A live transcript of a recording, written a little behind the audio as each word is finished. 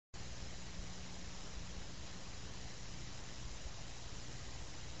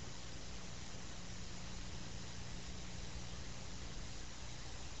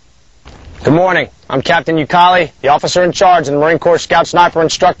Good morning. I'm Captain Ukali, the officer in charge of the Marine Corps Scout Sniper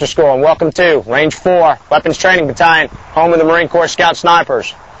Instructor School, and welcome to Range 4, Weapons Training Battalion, home of the Marine Corps Scout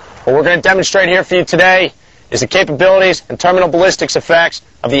Snipers. What we're going to demonstrate here for you today is the capabilities and terminal ballistics effects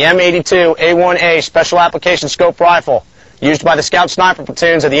of the M82a1 Special Application Scope Rifle used by the Scout Sniper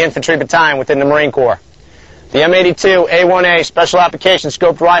platoons of the Infantry Battalion within the Marine Corps. The M82a1 Special Application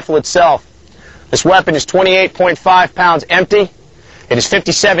Scope Rifle itself. This weapon is 28.5 pounds empty. It is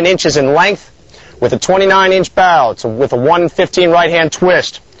 57 inches in length with a 29-inch barrel. It's with a 1/15 right-hand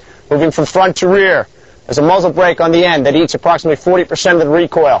twist. Moving from front to rear, there's a muzzle brake on the end that eats approximately 40% of the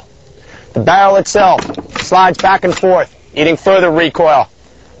recoil. The barrel itself slides back and forth, eating further recoil.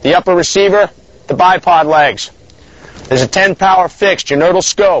 The upper receiver, the bipod legs. There's a 10-power fixed unidal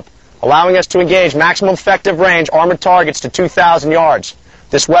scope, allowing us to engage maximum effective range armored targets to 2,000 yards.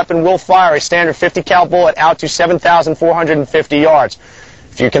 This weapon will fire a standard 50 cal bullet out to 7,450 yards.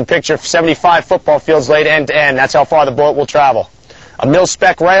 If you can picture 75 football fields laid end to end, that's how far the bullet will travel. A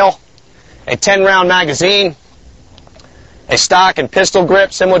mil-spec rail, a 10-round magazine, a stock and pistol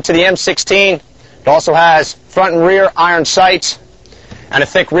grip similar to the M16. It also has front and rear iron sights and a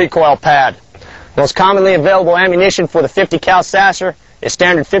thick recoil pad. The most commonly available ammunition for the 50 cal sasr is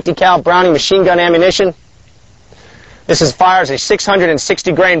standard 50 cal Browning machine gun ammunition. This fires a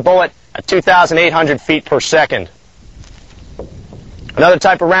 660 grain bullet at 2,800 feet per second. Another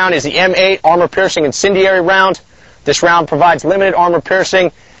type of round is the M8 armor-piercing incendiary round. This round provides limited armor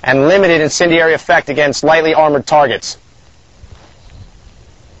piercing and limited incendiary effect against lightly armored targets.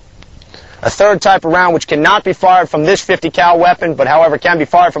 A third type of round which cannot be fired from this 50 cal weapon, but however can be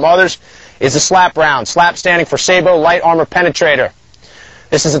fired from others, is the SLAP round. SLAP standing for Sabo Light Armor Penetrator.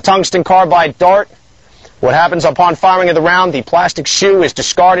 This is a tungsten carbide dart. What happens upon firing of the round, the plastic shoe is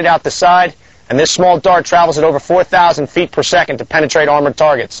discarded out the side, and this small dart travels at over 4,000 feet per second to penetrate armored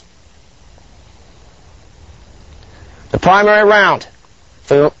targets. The primary round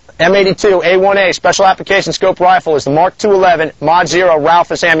for the M82a1 Special Application Scope Rifle is the Mark 211 Mod 0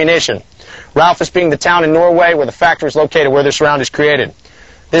 Raufoss ammunition. Raufoss being the town in Norway where the factory is located where this round is created.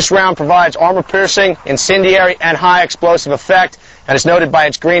 This round provides armor-piercing, incendiary, and high explosive effect, and is noted by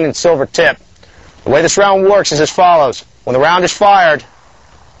its green and silver tip. The way this round works is as follows. When the round is fired,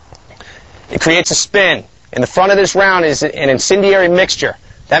 it creates a spin. In the front of this round is an incendiary mixture.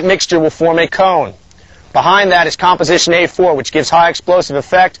 That mixture will form a cone. Behind that is composition A4, which gives high explosive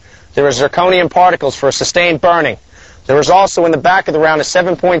effect. There are zirconium particles for sustained burning. There is also in the back of the round a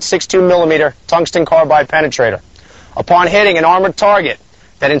 7.62 millimeter tungsten carbide penetrator. Upon hitting an armored target,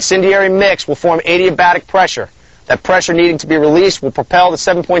 that incendiary mix will form adiabatic pressure. That pressure needing to be released will propel the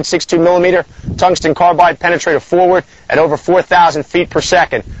 7.62 millimeter tungsten carbide penetrator forward at over 4,000 feet per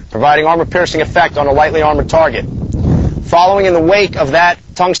second, providing armor-piercing effect on a lightly armored target. Following in the wake of that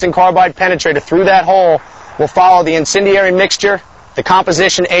tungsten carbide penetrator through that hole will follow the incendiary mixture, the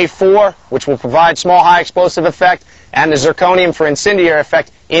composition A4, which will provide small high explosive effect, and the zirconium for incendiary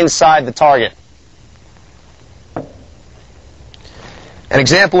effect inside the target. An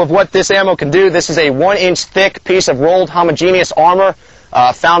example of what this ammo can do, this is a 1-inch thick piece of rolled homogeneous armor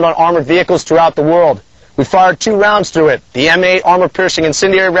found on armored vehicles throughout the world. We fired 2 rounds through it, the M8 armor-piercing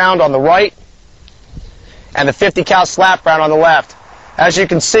incendiary round on the right and the 50 cal SLAP round on the left. As you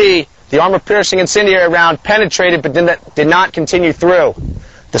can see, the armor-piercing incendiary round penetrated but did not continue through.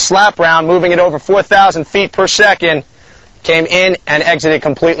 The SLAP round, moving at over 4,000 feet per second, came in and exited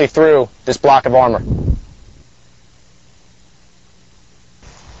completely through this block of armor.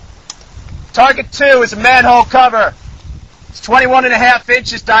 Target 2 is a manhole cover. It's 21.5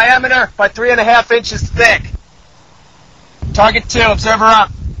 inches diameter by 3.5 inches thick. Target 2, observer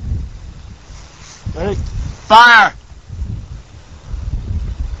up. Ready? Fire.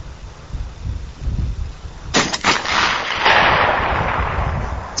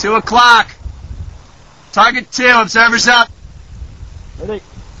 Two o'clock. Target 2, observers up. Ready?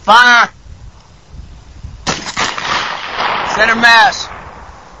 Fire. Center mass.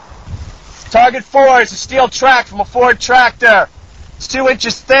 Target 4 is a steel track from a Ford tractor. It's 2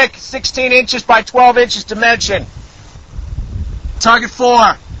 inches thick, 16 inches by 12 inches dimension. Target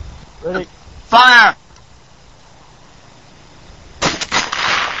 4. Ready? Fire.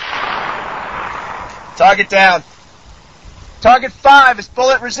 Target down. Target 5 is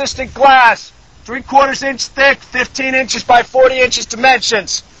bullet-resistant glass. 3/4 inch thick, 15 inches by 40 inches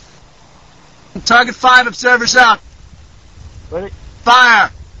dimensions. Target 5, observers up. Ready?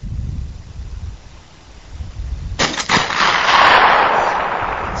 Fire.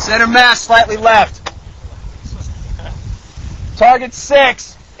 Center mass slightly left. Target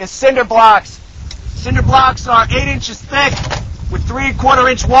 6 is cinder blocks. Cinder blocks are 8 inches thick, with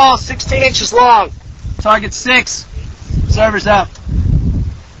 3¼ inch walls, 16 inches long. Target 6. Observers up.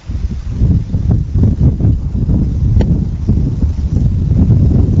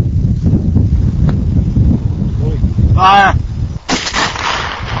 Fire.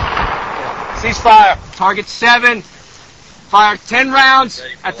 Cease fire. Target 7. Fire 10 rounds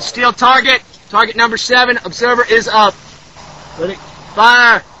at the steel target. Target number 7. Observer is up. Ready?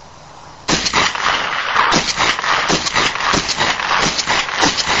 Fire.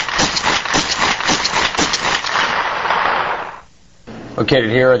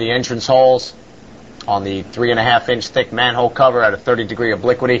 Located here are the entrance holes on the 3½ inch thick manhole cover at a 30°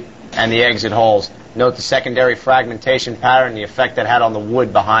 obliquity, and the exit holes. Note the secondary fragmentation pattern, the effect that had on the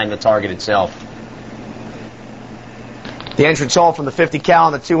wood behind the target itself. The entrance hole from the 50 cal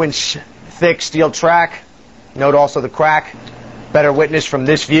on the 2-inch thick steel track. Note also the crack. Better witness from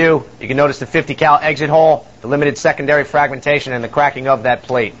this view. You can notice the 50 cal exit hole, the limited secondary fragmentation, and the cracking of that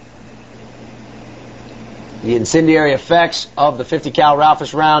plate. The incendiary effects of the 50 cal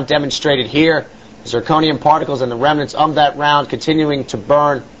Raufoss round demonstrated here. Zirconium particles and the remnants of that round continuing to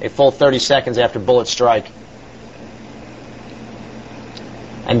burn a full 30 seconds after bullet strike.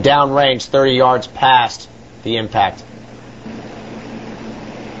 And downrange 30 yards past the impact.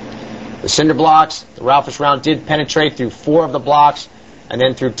 The cinder blocks, the Raufoss round did penetrate through 4 of the blocks, and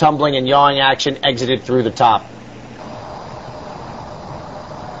then through tumbling and yawing action exited through the top.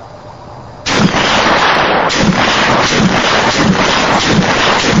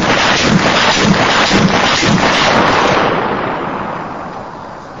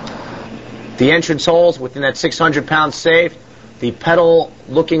 The entrance holes within that 600-pound safe, the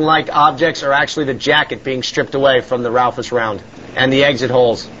petal-looking like objects are actually the jacket being stripped away from the Raufoss round. And the exit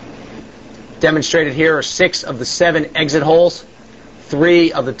holes. Demonstrated here are 6 of the 7 exit holes.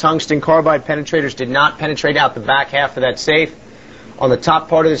 3 of the tungsten carbide penetrators did not penetrate out the back half of that safe. On the top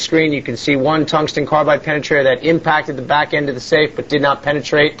part of the screen, you can see 1 tungsten carbide penetrator that impacted the back end of the safe but did not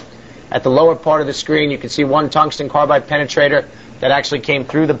penetrate. At the lower part of the screen, you can see 1 tungsten carbide penetrator that actually came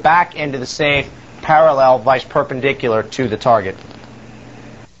through the back end of the safe, parallel, vice perpendicular to the target.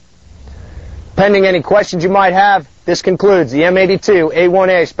 Pending any questions you might have, this concludes the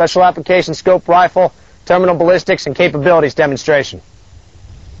M82a1 Special Application Scope Rifle Terminal Ballistics and Capabilities demonstration.